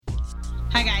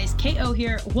Hi guys, KO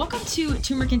here. Welcome to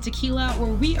Turmeric and Tequila,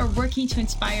 where we are working to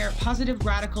inspire positive,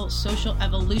 radical social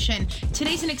evolution.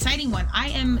 Today's an exciting one. I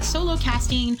am solo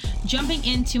casting, jumping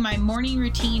into my morning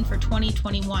routine for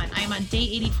 2021. I am on day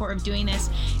 84 of doing this,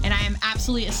 and I am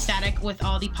absolutely ecstatic with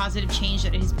all the positive change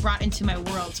that it has brought into my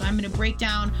world. So I'm going to break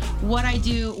down what I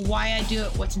do, why I do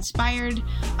it, what's inspired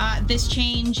this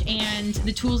change, and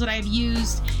the tools that I've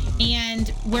used, and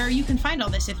where you can find all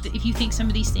this if you think some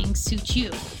of these things suit you.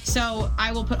 So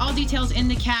I will put all details in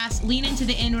the cast, lean into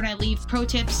the end when I leave pro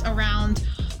tips around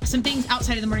some things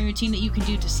outside of the morning routine that you can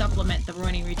do to supplement the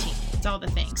morning routine. It's all the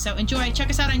things. So enjoy.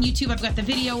 Check us out on YouTube. I've got the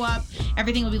video up.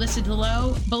 Everything will be listed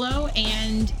below,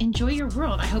 and enjoy your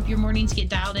world. I hope your mornings get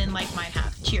dialed in like mine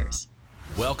have. Cheers.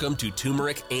 Welcome to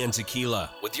Turmeric and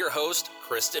Tequila with your host,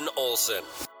 Kristen Olson.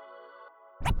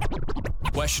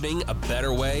 Questioning a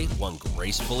better way, one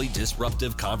gracefully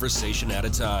disruptive conversation at a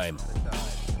time.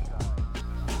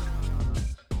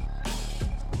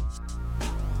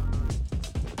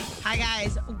 Hi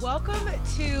guys, welcome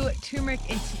to Turmeric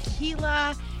and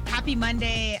Tequila. Happy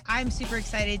Monday. I'm super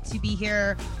excited to be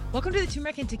here. Welcome to the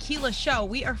Turmeric and Tequila show.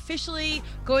 We are officially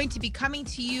going to be coming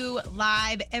to you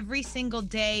live every single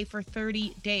day for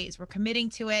 30 days. We're committing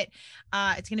to it.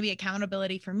 It's going to be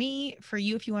accountability for me, for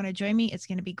you. If you want to join me, it's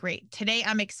going to be great. Today,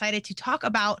 I'm excited to talk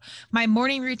about my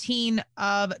morning routine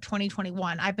of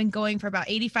 2021. I've been going for about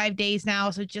 85 days now,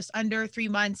 so just under 3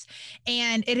 months,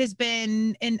 and it has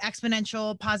been an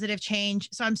exponential positive change.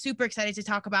 So I'm super excited to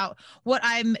talk about what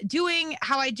I'm doing,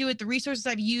 how I do it, the resources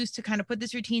I've used to kind of put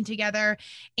this routine together,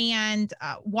 and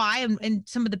why and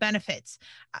some of the benefits.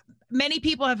 Many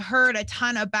people have heard a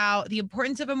ton about the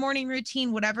importance of a morning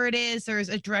routine, whatever it is. There's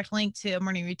a direct link to a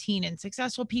morning routine in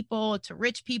successful people, to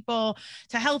rich people,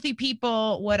 to healthy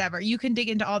people, whatever. You can dig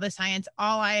into all the science.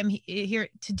 All I am here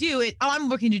to do, all I'm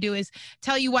looking to do is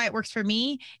tell you why it works for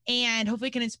me, and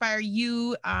hopefully can inspire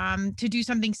you to do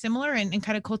something similar and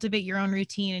kind of cultivate your own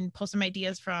routine and pull some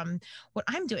ideas from what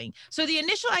I'm doing. So the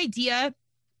initial idea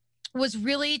was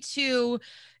really to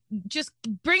just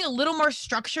bring a little more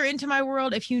structure into my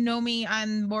world. If you know me,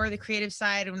 I'm more the creative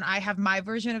side, and I have my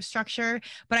version of structure,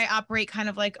 but I operate kind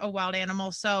of like a wild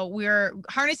animal. So we're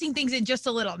harnessing things in just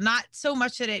a little, not so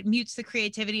much that it mutes the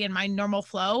creativity in my normal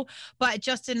flow, but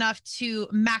just enough to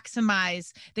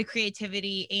maximize the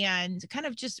creativity and kind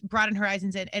of just broaden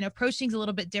horizons and approach things a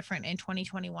little bit different in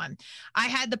 2021. I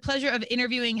had the pleasure of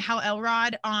interviewing Hal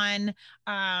Elrod on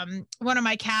one of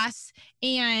my casts,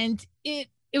 and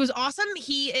it was awesome.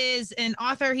 He is an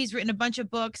author. He's written a bunch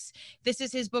of books. This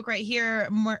is his book right here,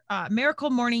 Miracle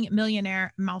Morning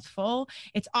Millionaire Mouthful.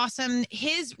 It's awesome.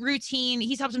 His routine,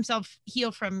 he's helped himself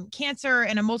heal from cancer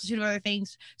and a multitude of other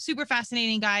things. Super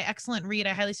fascinating guy. Excellent read. I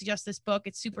highly suggest this book.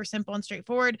 It's super simple and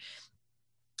straightforward.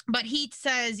 But he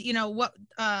says, you know, what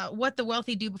the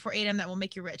wealthy do before 8 a.m. that will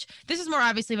make you rich. This is more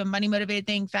obviously of a money motivated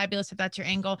thing. Fabulous if that's your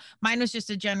angle. Mine was just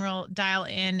a general dial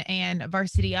in and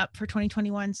varsity up for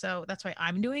 2021. So that's why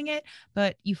I'm doing it.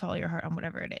 But you follow your heart on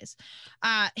whatever it is.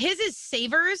 His is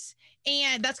SAVERS.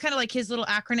 And that's kind of like his little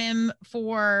acronym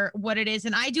for what it is.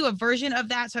 And I do a version of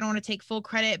that, so I don't want to take full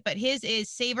credit. But his is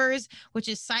SAVERS, which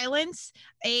is silence,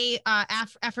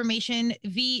 affirmation,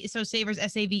 so SAVERS,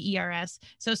 SAVERS.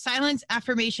 So silence,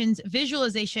 affirmations,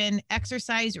 visualization,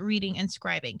 exercise, reading, and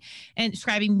scribing. And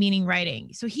scribing meaning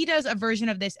writing. So he does a version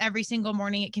of this every single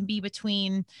morning. It can be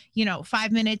between,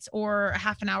 5 minutes or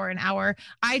half an hour, an hour.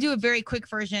 I do a very quick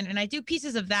version, and I do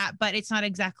pieces of that, but it's not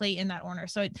exactly in that order.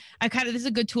 So this is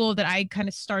a good tool that I kind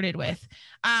of started with.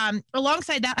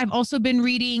 Alongside that, I've also been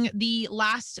reading the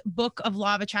last book of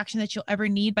Law of Attraction that you'll ever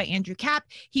need by Andrew Capp.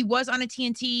 He was on a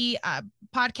TNT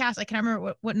podcast. I can't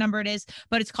remember what number it is,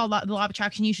 but it's called The Law of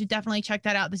Attraction. You should definitely check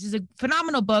that out. This is a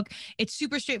phenomenal book. It's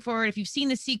super straightforward. If you've seen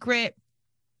The Secret,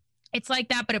 it's like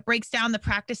that, but it breaks down the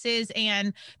practices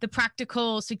and the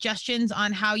practical suggestions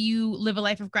on how you live a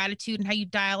life of gratitude and how you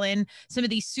dial in some of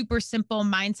these super simple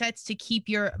mindsets to keep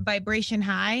your vibration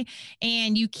high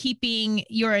and you keeping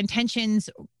your intentions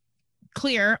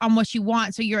clear on what you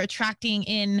want, so you're attracting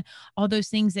in all those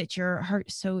things that your heart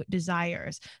so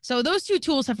desires. So those two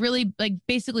tools have really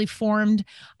basically formed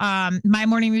my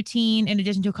morning routine, in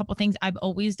addition to a couple things I've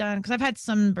always done, because I've had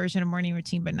some version of morning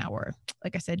routine, but now we're,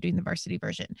 like I said, doing the varsity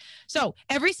version. So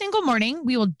every single morning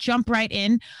we will jump right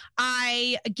in.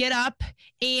 I get up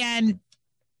and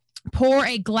pour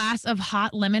a glass of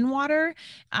hot lemon water.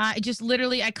 Just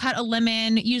literally, I cut a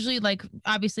lemon, usually like,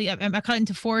 obviously I cut it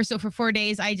into four. So for 4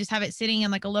 days, I just have it sitting in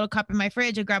like a little cup in my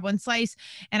fridge. I grab one slice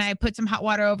and I put some hot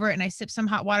water over it and I sip some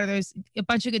hot water. There's a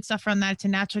bunch of good stuff from that. It's a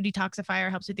natural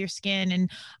detoxifier, helps with your skin and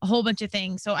a whole bunch of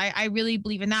things. So I really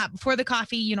believe in that. Before the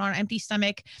coffee, on an empty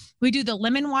stomach, we do the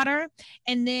lemon water.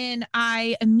 And then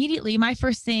my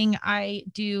first thing I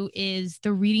do is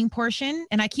the reading portion.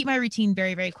 And I keep my routine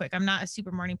very, very quick. I'm not a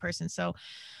super morning person. So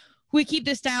we keep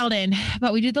this dialed in,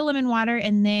 but we do the lemon water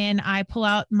and then I pull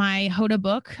out my Hoda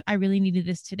book. I really needed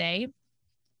this today.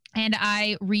 And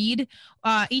I read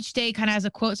each day kind of as a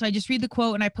quote. So I just read the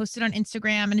quote and I post it on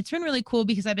Instagram. And it's been really cool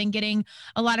because I've been getting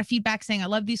a lot of feedback saying, I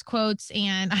love these quotes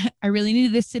and I really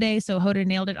needed this today. So Hoda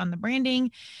nailed it on the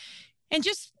branding. And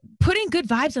just putting good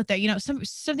vibes out there,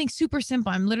 something super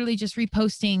simple. I'm literally just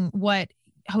reposting what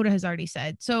Hoda has already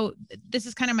said. So this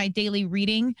is kind of my daily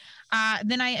reading.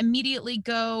 Then I immediately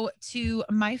go to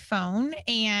my phone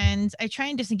and I try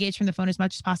and disengage from the phone as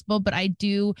much as possible, but I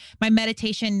do my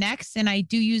meditation next. And I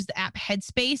do use the app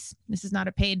Headspace. This is not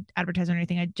a paid advertisement or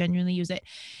anything. I genuinely use it.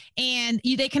 And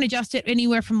they can adjust it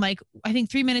anywhere from I think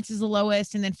 3 minutes is the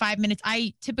lowest. And then 5 minutes.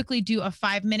 I typically do a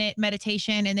 5-minute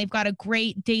meditation and they've got a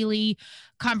great daily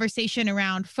conversation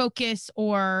around focus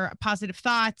or positive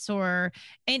thoughts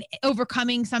and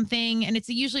overcoming something. And it's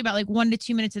usually about 1 to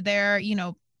 2 minutes of their,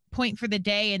 point for the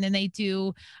day. And then they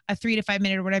do a 3 to 5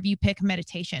 minute or whatever you pick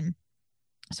meditation.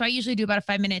 So I usually do about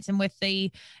 5 minutes. And with the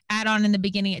add-on in the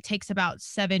beginning, it takes about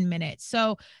 7 minutes.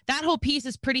 So that whole piece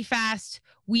is pretty fast.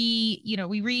 We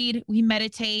read, we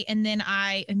meditate, and then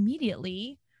I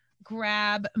immediately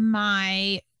grab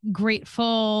my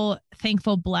Grateful,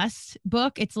 Thankful, Blessed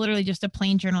book. It's literally just a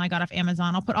plain journal I got off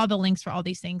Amazon. I'll put all the links for all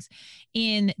these things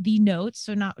in the notes.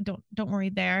 So don't worry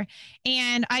there.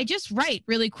 And I just write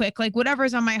really quick,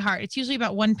 whatever's on my heart. It's usually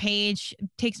about 1 page. It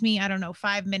takes me,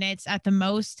 5 minutes at the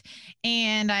most.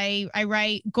 And I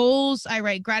write goals. I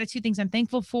write gratitude, things I'm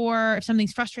thankful for. If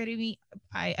something's frustrating me,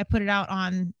 I put it out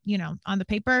on the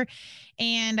paper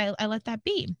and I let that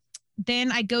be.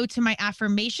 Then I go to my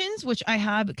affirmations, which I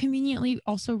have conveniently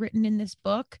also written in this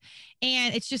book.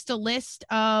 And it's just a list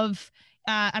of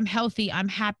I'm healthy, I'm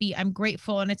happy, I'm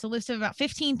grateful. And it's a list of about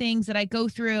 15 things that I go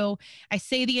through. I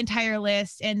say the entire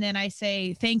list and then I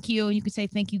say, thank you. And you can say,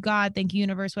 thank you, God, thank you,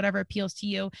 universe, whatever appeals to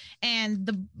you. And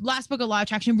the last book of Law of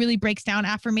Attraction really breaks down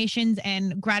affirmations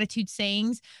and gratitude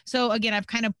sayings. So again, I've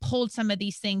kind of pulled some of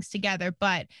these things together,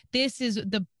 but this is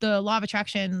the Law of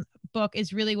Attraction book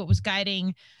is really what was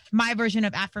guiding my version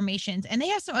of affirmations. And they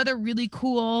have some other really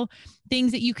cool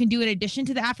things that you can do in addition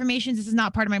to the affirmations. This is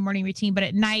not part of my morning routine, but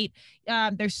at night,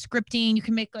 there's scripting. You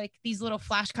can make these little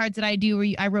flashcards that I do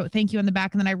where I wrote thank you on the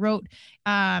back. And then I wrote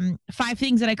 5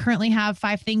 things that I currently have,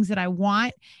 5 things that I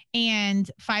want,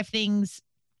 and 5 things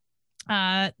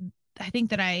I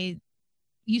think that I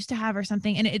used to have or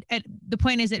something. And the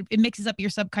point is it mixes up your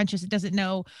subconscious. It doesn't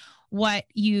know what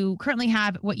you currently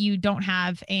have, what you don't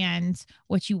have, and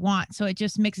what you want. So it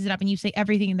just mixes it up and you say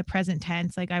everything in the present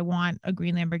tense. I want a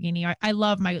green Lamborghini. Or, I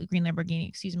love my green Lamborghini,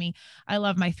 excuse me. I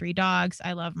love my 3 dogs.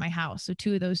 I love my house. So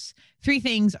 2 of those 3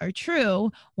 things are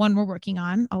true. 1 we're working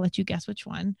on. I'll let you guess which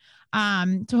one.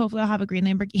 So hopefully I'll have a green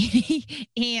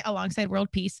Lamborghini alongside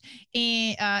world peace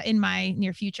in my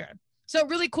near future. So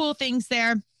really cool things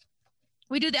there.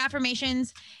 We do the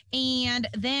affirmations and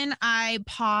then I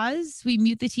pause, we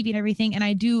mute the TV and everything. And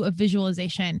I do a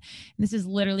visualization. And this is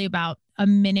literally about a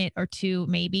minute or 2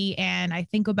 maybe. And I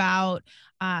think about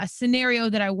a scenario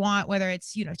that I want, whether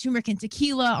it's, turmeric and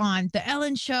tequila on the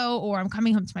Ellen show, or I'm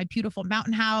coming home to my beautiful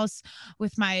mountain house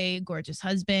with my gorgeous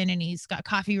husband and he's got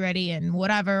coffee ready and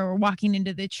whatever, or walking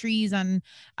into the trees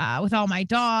with all my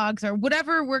dogs, or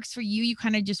whatever works for you. You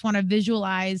kind of just want to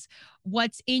visualize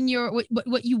what's in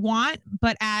what you want,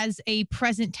 but as a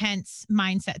present tense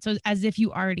mindset. So as if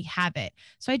you already have it.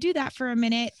 So I do that for a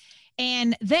minute.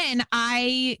 And then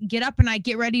I get up and I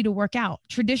get ready to work out.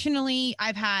 Traditionally,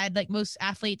 I've had, like most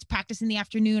athletes, practice in the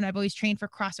afternoon. I've always trained for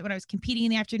CrossFit when I was competing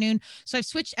in the afternoon. So I've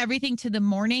switched everything to the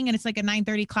morning, and it's like a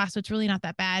 9:30 class. So it's really not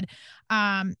that bad.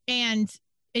 And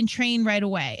train right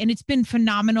away. And it's been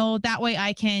phenomenal. That way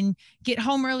I can get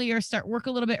home earlier, start work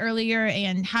a little bit earlier,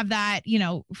 and have that,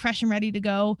 fresh and ready to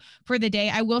go for the day.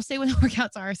 I will say when the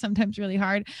workouts are sometimes really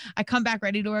hard, I come back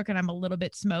ready to work and I'm a little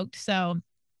bit smoked. So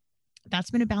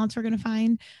that's been a balance we're going to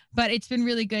find, but it's been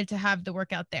really good to have the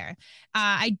workout there.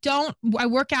 I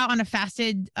work out on a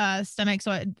fasted stomach.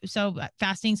 So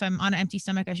fasting. So I'm on an empty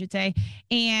stomach, I should say.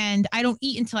 And I don't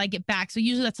eat until I get back. So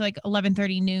usually that's like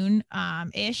 11:30 noon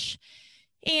ish.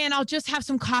 And I'll just have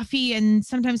some coffee and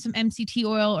sometimes some MCT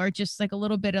oil or just like a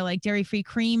little bit of like dairy-free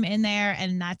cream in there.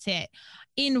 And that's it.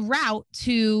 En route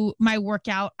to my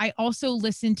workout, I also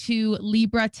listen to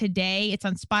Libra Today. It's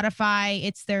on Spotify.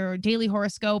 It's their daily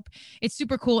horoscope. It's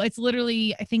super cool. It's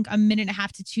literally, I think,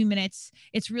 1.5 to 2 minutes.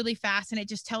 It's really fast and it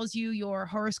just tells you your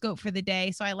horoscope for the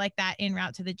day. So I like that en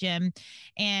route to the gym.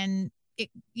 And it,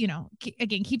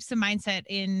 again, keeps the mindset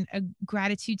in a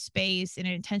gratitude space, in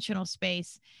an intentional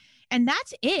space. And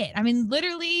that's it. I mean,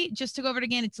 literally, just to go over it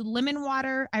again, it's lemon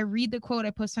water. I read the quote, I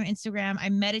post on Instagram, I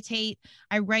meditate,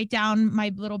 I write down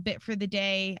my little bit for the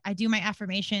day. I do my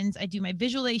affirmations, I do my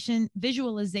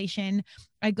visualization.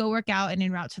 I go work out, and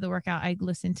en route to the workout, I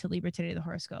listen to Libra Today, the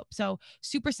horoscope. So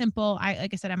super simple.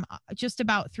 Like I said, I'm just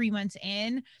about 3 months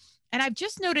in, and I've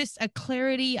just noticed a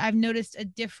clarity. I've noticed a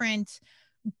different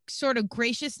sort of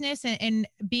graciousness and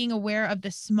being aware of the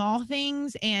small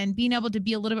things and being able to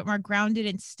be a little bit more grounded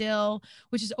and still,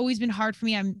 which has always been hard for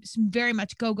me. I'm very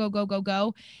much go.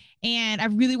 And I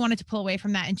really wanted to pull away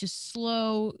from that and just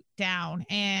slow down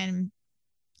and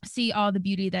see all the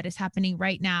beauty that is happening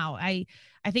right now. I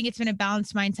think it's been a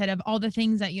balanced mindset of all the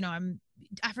things that, I'm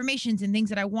affirmations and things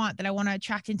that I want to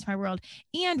attract into my world,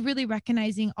 and really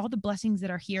recognizing all the blessings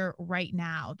that are here right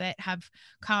now that have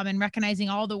come, and recognizing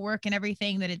all the work and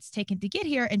everything that it's taken to get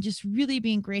here, and just really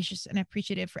being gracious and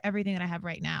appreciative for everything that I have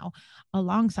right now,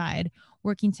 alongside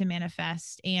working to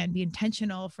manifest and be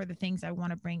intentional for the things I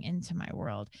want to bring into my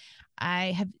world.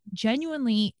 I have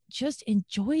genuinely just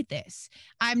enjoyed this.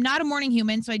 I'm not a morning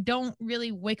human, so I don't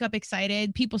really wake up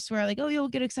excited. People swear like, oh, you'll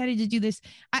get excited to do this.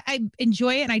 I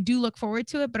enjoy it and I do look forward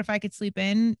to it, but if I could sleep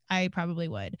in, I probably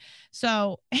would.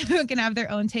 So everyone can have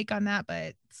their own take on that,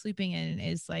 but sleeping in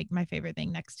is like my favorite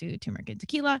thing next to turmeric and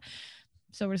tequila.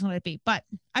 So we're just gonna let it be, but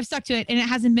I've stuck to it and it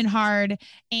hasn't been hard.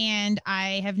 And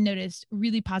I have noticed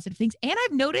really positive things. And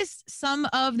I've noticed some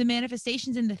of the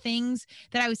manifestations and the things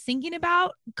that I was thinking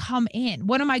about come in.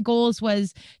 One of my goals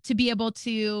was to be able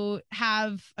to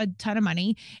have a ton of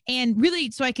money, and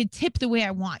really so I could tip the way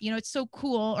I want. It's so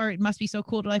cool, or it must be so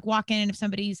cool to like walk in, and if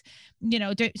somebody's,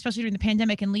 especially during the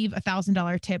pandemic, and leave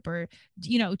 $1,000 tip, or,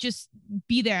 just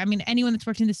be there. I mean, anyone that's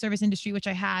worked in the service industry, which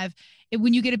I have,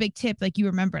 when you get a big tip, like you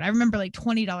remember it. I remember like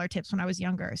 $20 tips when I was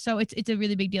younger. So it's a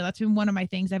really big deal. That's been one of my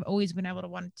things I've always been able to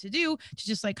want to do, to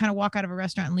just like kind of walk out of a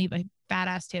restaurant and leave a fat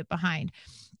ass tip behind.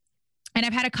 And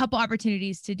I've had a couple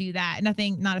opportunities to do that. Not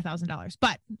 $1,000,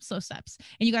 but slow steps.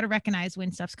 And you got to recognize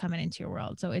when stuff's coming into your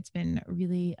world. So it's been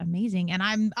really amazing. And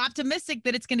I'm optimistic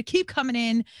that it's going to keep coming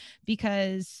in,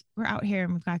 because we're out here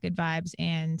and we've got good vibes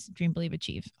and dream, believe,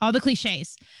 achieve, all the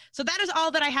cliches. So that is all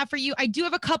that I have for you. I do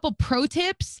have a couple pro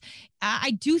tips.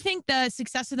 I do think the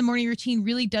success of the morning routine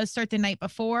really does start the night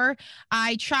before.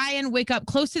 I try and wake up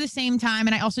close to the same time.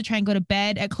 And I also try and go to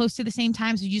bed at close to the same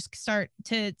time. So you just start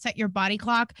to set your body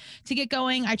clock to get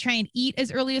going. I try and eat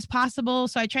as early as possible.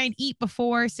 So I try and eat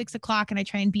before 6 o'clock, and I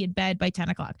try and be in bed by 10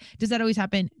 o'clock. Does that always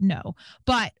happen? No,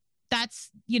 but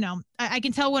that's, I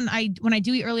can tell when I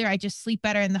do eat earlier, I just sleep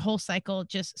better and the whole cycle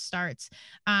just starts.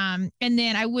 And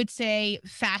then I would say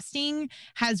fasting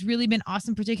has really been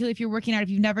awesome, particularly if you're working out. If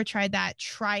you've never tried that,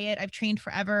 try it. I've trained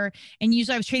forever, and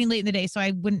usually I was training late in the day, so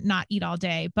I wouldn't not eat all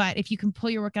day. But if you can pull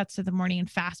your workouts to the morning and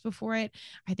fast before it,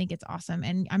 I think it's awesome.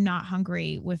 And I'm not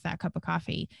hungry with that cup of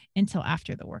coffee until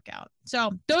after the workout.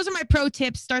 So those are my pro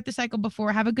tips. Start the cycle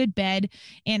before, have a good bed,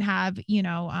 and have,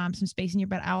 some space in your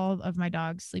bed. All of my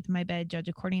dogs sleep in my bed, judge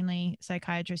accordingly.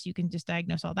 Psychiatrist, you can just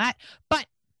diagnose all that, but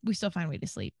we still find a way to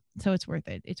sleep. So it's worth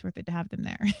it. It's worth it to have them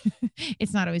there.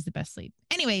 It's not always the best sleep.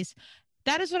 Anyways,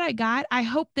 that is what I got. I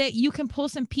hope that you can pull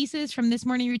some pieces from this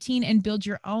morning routine and build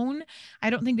your own. I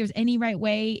don't think there's any right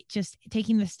way. Just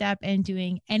taking the step and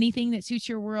doing anything that suits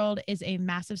your world is a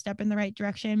massive step in the right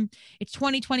direction. It's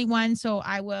 2021, so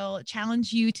I will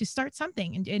challenge you to start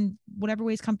something in whatever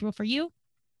way is comfortable for you.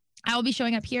 I will be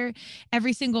showing up here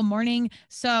every single morning.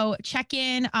 So check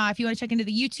in. If you want to check into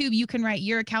the YouTube, you can write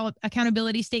your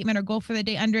accountability statement or goal for the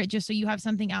day under it, just so you have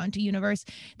something out into the universe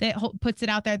that puts it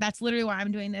out there. That's literally why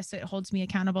I'm doing this. So it holds me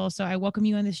accountable. So I welcome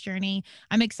you on this journey.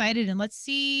 I'm excited, and let's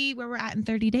see where we're at in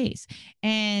 30 days.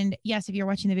 And yes, if you're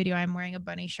watching the video, I'm wearing a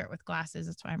bunny shirt with glasses.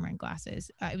 That's why I'm wearing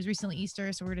glasses. It was recently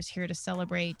Easter, so we're just here to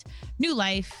celebrate new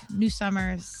life, new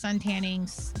summer, sun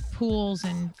tannings, pools,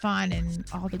 and fun, and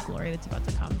all the glory that's about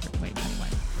to come for 2021.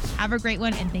 Have a great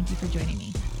one, and thank you for joining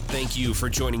me. Thank you for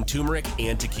joining Turmeric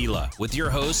and Tequila with your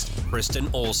host, Kristen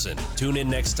Olson. Tune in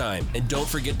next time, and don't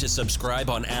forget to subscribe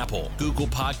on Apple, Google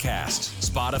Podcasts,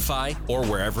 Spotify, or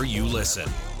wherever you listen.